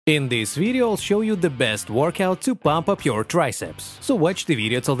In this video, I'll show you the best workout to pump up your triceps. So watch the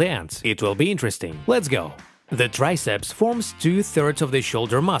video till the end, it will be interesting. Let's go! The triceps forms 2/3 of the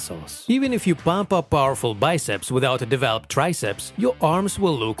shoulder muscles. Even if you pump up powerful biceps without a developed triceps, your arms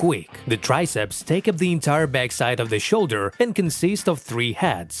will look weak. The triceps take up the entire backside of the shoulder and consist of 3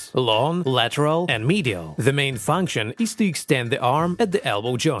 heads: long, lateral, and medial. The main function is to extend the arm at the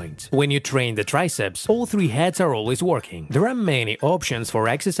elbow joint. When you train the triceps, all 3 heads are always working. There are many options for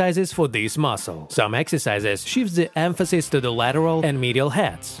exercises for this muscle. Some exercises shift the emphasis to the lateral and medial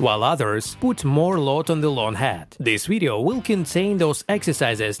heads, while others put more load on the long head. This video will contain those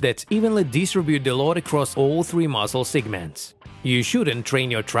exercises that evenly distribute the load across all 3 muscle segments. You shouldn't train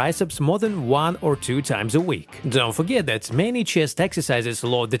your triceps more than 1 or 2 times a week. Don't forget that many chest exercises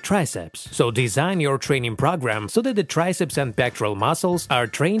load the triceps, so design your training program so that the triceps and pectoral muscles are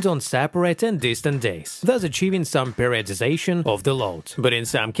trained on separate and distant days, thus achieving some periodization of the load. But in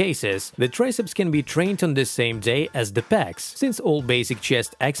some cases, the triceps can be trained on the same day as the pecs, since all basic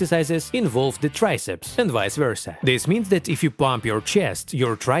chest exercises involve the triceps, and vice versa. This means that if you pump your chest,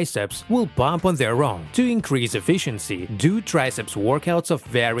 your triceps will pump on their own. To increase efficiency, do triceps workouts of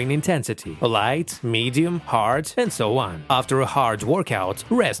varying intensity: light, medium, hard, and so on. After a hard workout,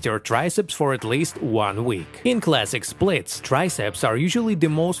 rest your triceps for at least 1 week. In classic splits, triceps are usually the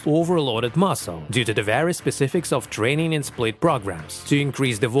most overloaded muscle due to the very specifics of training and split programs. To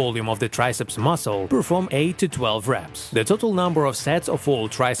increase the volume of the triceps muscle, perform 8 to 12 reps. The total number of sets of all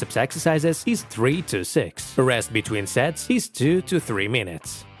triceps exercises is 3 to 6. Rest between sets is 2 to 3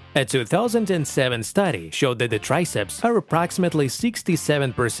 minutes. A 2007 study showed that the triceps are approximately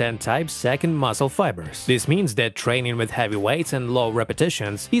 67% type 2nd muscle fibers. This means that training with heavy weights and low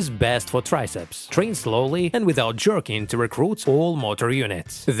repetitions is best for triceps. Train slowly and without jerking to recruit all motor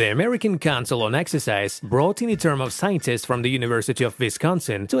units. The American Council on Exercise brought in a team of scientists from the University of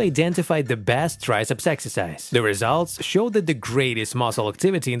Wisconsin to identify the best triceps exercise. The results showed that the greatest muscle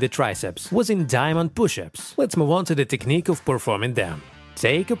activity in the triceps was in diamond push-ups. Let's move on to the technique of performing them.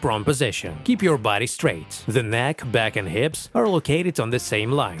 Take a prone position. Keep your body straight. The neck, back and hips are located on the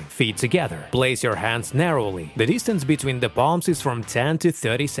same line, feet together. Place your hands narrowly. The distance between the palms is from 10 to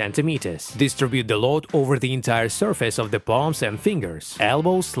 30 centimeters. Distribute the load over the entire surface of the palms and fingers.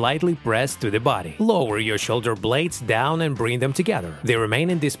 Elbows slightly pressed to the body. Lower your shoulder blades down and bring them together. They remain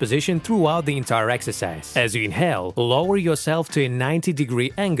in this position throughout the entire exercise. As you inhale, lower yourself to a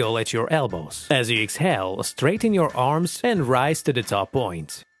 90-degree angle at your elbows. As you exhale, straighten your arms and rise to the top point.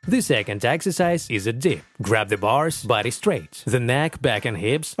 The second exercise is a dip. Grab the bars, body straight. The neck, back and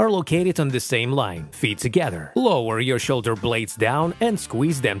hips are located on the same line, feet together. Lower your shoulder blades down and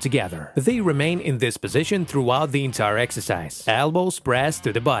squeeze them together. They remain in this position throughout the entire exercise. Elbows pressed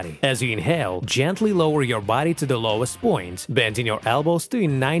to the body. As you inhale, gently lower your body to the lowest point, bending your elbows to a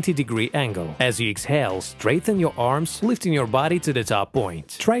 90-degree angle. As you exhale, straighten your arms, lifting your body to the top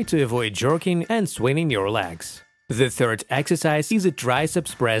point. Try to avoid jerking and swinging your legs. The third exercise is a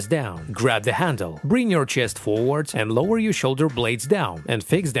triceps press down. Grab the handle, bring your chest forward and lower your shoulder blades down and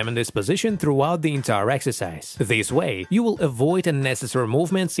fix them in this position throughout the entire exercise. This way, you will avoid unnecessary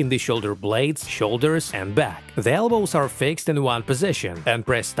movements in the shoulder blades, shoulders, and back. The elbows are fixed in one position and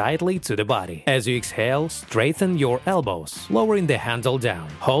press tightly to the body. As you exhale, straighten your elbows, lowering the handle down.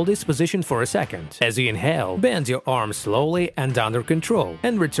 Hold this position for a second. As you inhale, bend your arms slowly and under control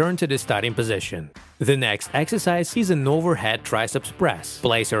and return to the starting position. The next exercise is an overhead triceps press.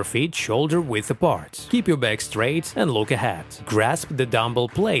 Place your feet shoulder-width apart. Keep your back straight and look ahead. Grasp the dumbbell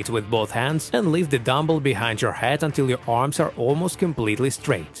plate with both hands and lift the dumbbell behind your head until your arms are almost completely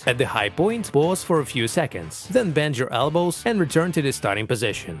straight. At the high point, pause for a few seconds, then bend your elbows and return to the starting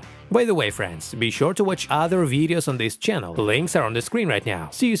position. By the way, friends, be sure to watch other videos on this channel. Links are on the screen right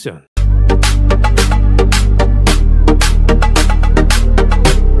now. See you soon!